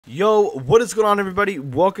Yo, what is going on, everybody?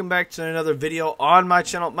 Welcome back to another video on my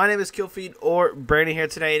channel. My name is KIllFeed, or Brandon here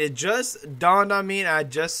today, and it just dawned on me and I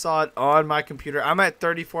just saw it on my computer. I'm at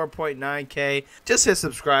 34.9k. Just hit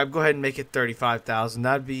subscribe. Go ahead and make it 35,000.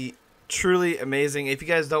 That'd be truly amazing. If you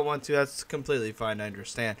guys don't want to, that's completely fine. I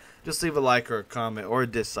understand. Just leave a like or a comment or a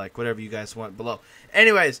dislike, whatever you guys want below.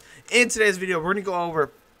 Anyways, in today's video, we're gonna go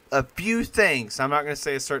over a few things. I'm not gonna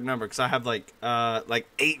say a certain number because I have like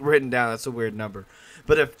 8 written down. That's a weird number.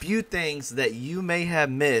 But a few things that you may have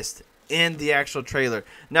missed in the actual trailer.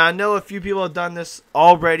 Now, I know a few people have done this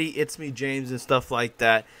already. It's me, James, and stuff like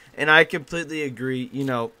that. And I completely agree. You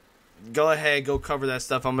know, go ahead, go cover that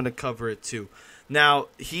stuff. I'm going to cover it too. Now,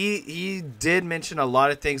 he did mention a lot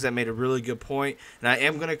of things that made a really good point. And I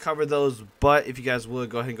am going to cover those. But if you guys would,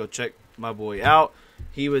 go ahead and go check my boy out.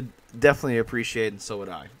 He would definitely appreciate it, and so would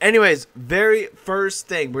I. Anyways, very first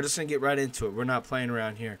thing, we're just gonna get right into it. We're not playing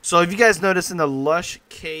around here. So if you guys notice in the Lush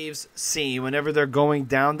Caves scene, whenever they're going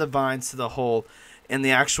down the vines to the hole in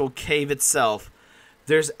the actual cave itself,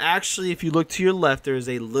 there's actually, if you look to your left, there's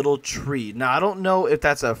a little tree. Now, I don't know if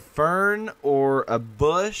that's a fern or a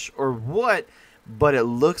bush or what, but it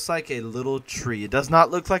looks like a little tree. It does not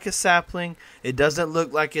look like a sapling. It doesn't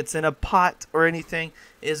look like it's in a pot or anything.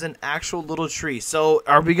 It is an actual little tree. So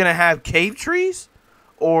are we going to have cave trees?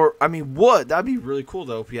 Or, I mean, wood. That'd be really cool,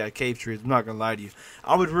 though, if we had cave trees. I'm not going to lie to you.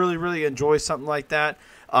 I would really, really enjoy something like that.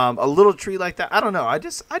 A little tree like that. I don't know. I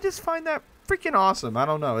just find that freaking awesome. I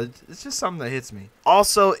don't know. It's just something that hits me.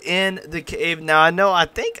 Also, in the cave, now I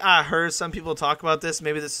think I heard some people talk about this.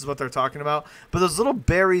 Maybe this is what they're talking about. But those little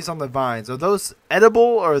berries on the vines, are those edible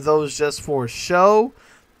or are those just for show?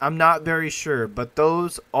 I'm not very sure. But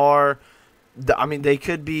those are, I mean, they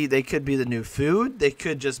could be the new food. They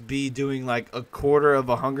could just be doing like a quarter of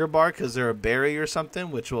a hunger bar because they're a berry or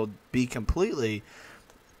something, which will be completely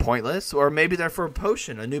pointless. Or maybe they're for a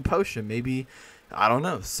potion, a new potion. Maybe, I don't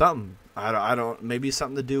know, something. I don't, maybe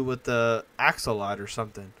something to do with the axolot or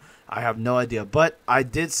something. I have no idea. But I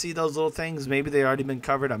did see those little things. Maybe they already been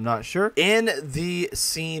covered. I'm not sure. In the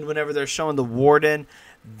scene, whenever they're showing the warden,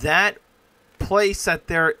 that place that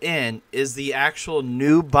they're in is the actual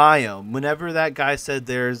new biome. Whenever that guy said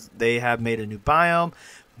they have made a new biome,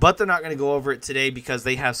 but they're not going to go over it today because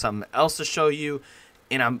they have something else to show you.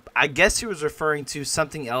 And I guess he was referring to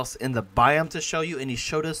something else in the biome to show you, and he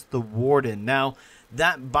showed us the warden. Now,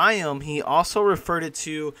 that biome, he also referred it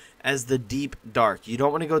to as the deep dark. You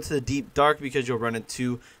don't want to go to the deep dark because you'll run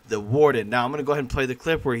into the warden. Now, I'm going to go ahead and play the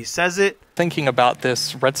clip where he says it. Thinking about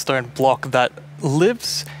this redstone block that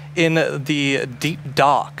lives in the deep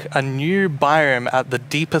dark, a new biome at the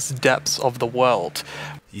deepest depths of the world.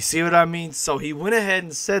 You see what I mean? So he went ahead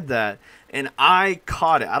and said that, and I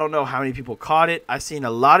caught it. I don't know how many people caught it. I've seen a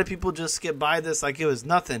lot of people just skip by this like it was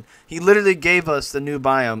nothing. He literally gave us the new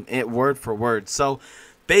biome word for word. So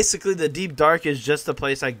basically the deep dark is just a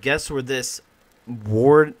place, I guess, where this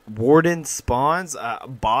warden spawns.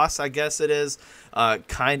 Boss, I guess it is.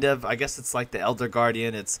 Kind of. I guess it's like the Elder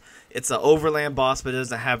Guardian. It's an overland boss, but it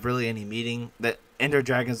doesn't have really any meaning. The Ender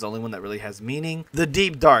Dragon is the only one that really has meaning. The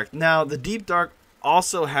deep dark. Now, the deep dark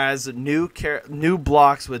also has new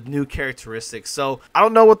blocks with new characteristics. So I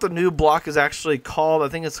don't know what the new block is actually called. I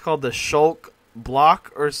think it's called the Shulk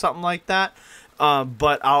block or something like that.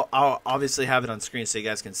 But I'll obviously have it on screen so you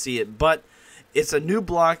guys can see it. But it's a new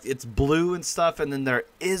block. It's blue and stuff. And then there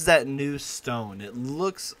is that new stone. It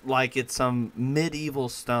looks like it's some medieval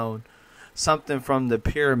stone. Something from the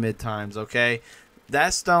pyramid times, okay?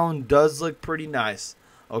 That stone does look pretty nice.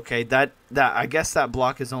 Okay, that I guess that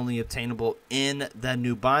block is only obtainable in the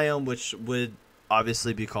new biome, which would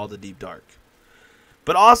obviously be called the deep dark.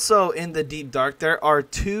 But also in the deep dark, there are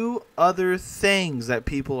 2 other things that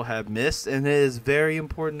people have missed, and it is very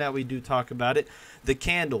important that we do talk about it. The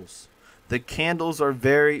candles. The candles are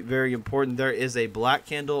very, very important. There is a black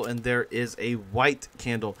candle and there is a white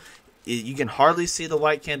candle. You can hardly see the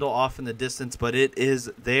white candle off in the distance, but it is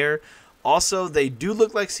there. Also, they do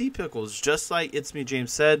look like sea pickles, just like It's Me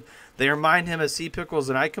James said. They remind him of sea pickles,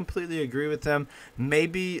 and I completely agree with him.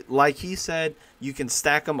 Maybe, like he said, you can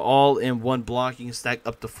stack them all in one block. You can stack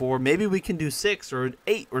up to 4. Maybe we can do 6 or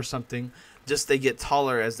 8 or something. Just they get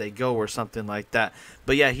taller as they go or something like that.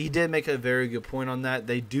 But yeah, he did make a very good point on that.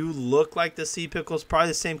 They do look like the sea pickles, probably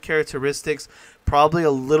the same characteristics, probably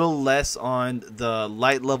a little less on the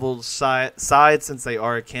light level side since they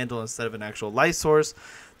are a candle instead of an actual light source.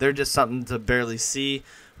 They're just something to barely see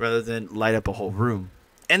rather than light up a whole room.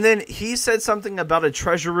 And then he said something about a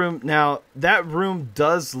treasure room. Now, that room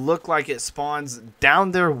does look like it spawns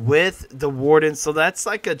down there with the warden. So that's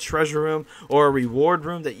like a treasure room or a reward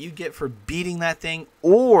room that you get for beating that thing.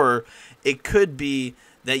 Or it could be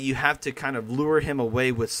that you have to kind of lure him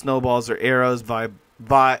away with snowballs or arrows by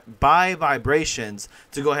vibrations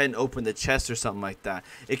to go ahead and open the chest or something like that.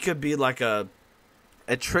 It could be like a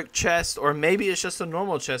trick chest, or maybe it's just a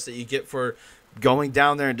normal chest that you get for going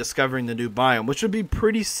down there and discovering the new biome, which would be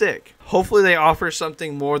pretty sick. Hopefully they offer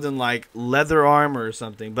something more than like leather armor or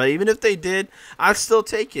something, but even if they did, I'd still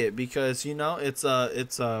take it, because you know it's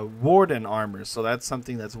a warden armor, so that's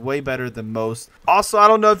something that's way better than most. Also, I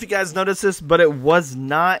don't know if you guys noticed this, but it was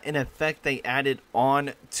not an effect they added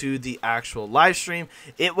on to the actual live stream.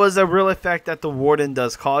 It was a real effect that the warden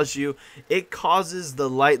does cause you. It causes the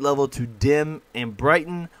light level to dim and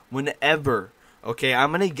brighten whenever. Okay, I'm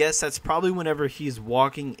gonna guess that's probably whenever he's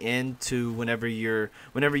walking into, whenever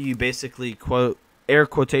you basically air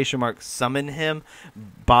quotation marks summon him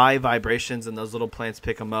by vibrations, and those little plants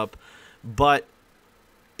pick him up. But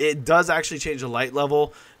it does actually change the light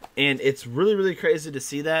level, and it's really, really crazy to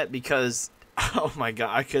see that, because oh my god,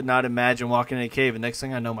 I could not imagine walking in a cave and next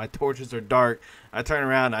thing I know my torches are dark. I turn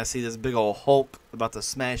around and I see this big old Hulk about to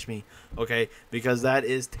smash me. Okay, because that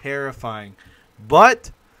is terrifying. But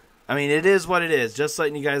I mean, it is what it is. Just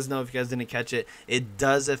letting you guys know, if you guys didn't catch it, it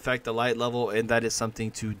does affect the light level, and that is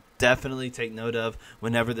something to definitely take note of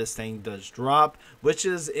whenever this thing does drop, which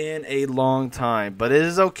is in a long time. But it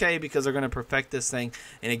is okay, because they're going to perfect this thing,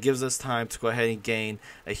 and it gives us time to go ahead and gain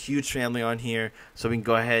a huge family on here, so we can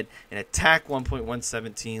go ahead and attack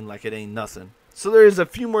 1.117 like it ain't nothing. So there's a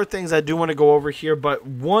few more things I do want to go over here, but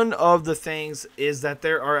one of the things is that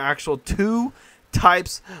there are actual 2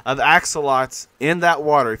 types of axolotls in that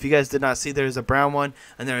water. If you guys did not see, there's a brown one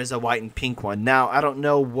and there is a white and pink one. Now, I don't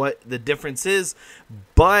know what the difference is,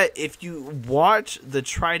 but if you watch the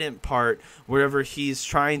trident part, wherever he's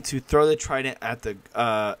trying to throw the trident at the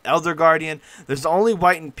elder guardian, there's only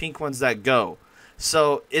white and pink ones that go.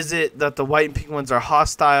 So is it that the white and pink ones are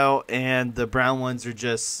hostile and the brown ones are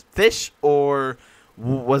just fish, or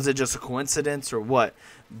was it just a coincidence, or what?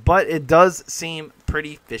 But it does seem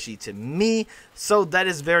pretty fishy to me, so that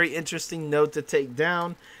is very interesting note to take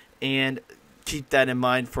down, and keep that in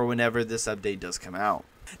mind for whenever this update does come out.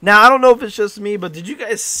 Now, I don't know if it's just me, but did you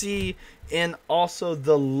guys see in also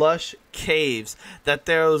the Lush Caves that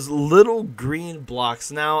there's little green blocks?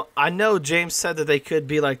 Now, I know James said that they could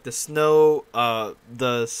be like the snow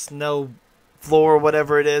floor or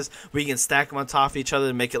whatever it is, where you can stack them on top of each other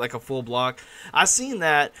and make it like a full block. I've seen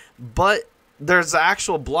that, but there's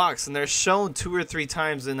actual blocks, and they're shown 2 or 3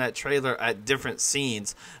 times in that trailer at different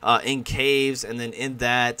scenes, in caves, and then in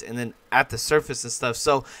that, and then at the surface and stuff.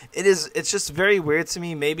 So it's just very weird to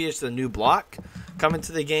me. Maybe it's a new block coming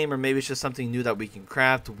to the game, or maybe it's just something new that we can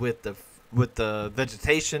craft with the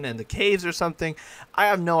vegetation and the caves or something. I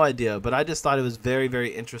have no idea, but I just thought it was very, very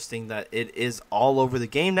interesting that it is all over the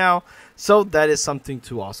game now. So that is something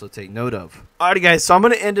to also take note of. Alrighty guys, so I'm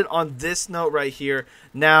going to end it on this note right here.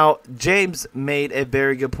 Now, James made a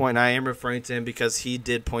very good point, and I am referring to him because he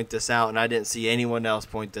did point this out, and I didn't see anyone else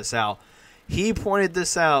point this out. He pointed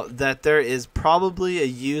this out, that there is probably a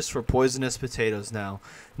use for poisonous potatoes now.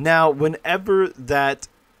 Now, whenever that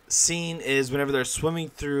scene is, whenever they're swimming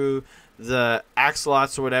through the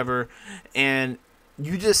axolotls or whatever, and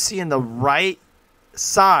you just see in the right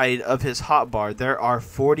side of his hotbar there are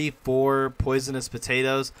 44 poisonous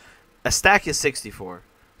potatoes. A stack is 64.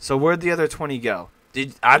 So where'd the other 20 go?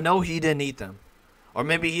 I know he didn't eat them, or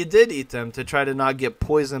maybe he did eat them to try to not get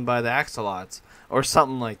poisoned by the axolotls or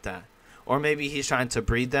something like that, or maybe he's trying to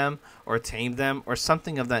breed them or tame them or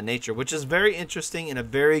something of that nature, which is very interesting and a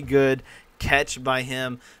very good catch by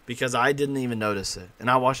him, because I didn't even notice it, and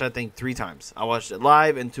I watched that thing 3 times. I watched it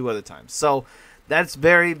live and 2 other times. So that's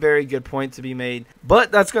very, very good point to be made.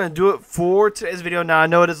 But that's going to do it for today's video. Now, I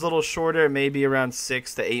know it is a little shorter, maybe around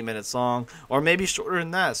 6 to 8 minutes long, or maybe shorter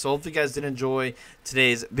than that. So hopefully you guys did enjoy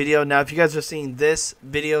today's video. Now, if you guys are seeing this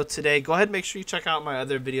video today, go ahead and make sure you check out my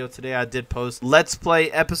other video today. I did post Let's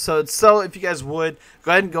Play episodes. So if you guys would,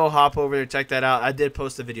 go ahead and go hop over there, check that out. I did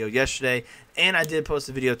post a video yesterday, and I did post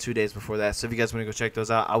a video 2 days before that. So if you guys want to go check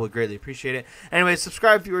those out, I would greatly appreciate it. Anyway,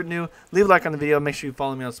 subscribe if you are new. Leave a like on the video. Make sure you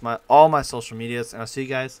follow me on all my social medias. And I'll see you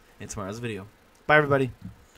guys in tomorrow's video. Bye, everybody.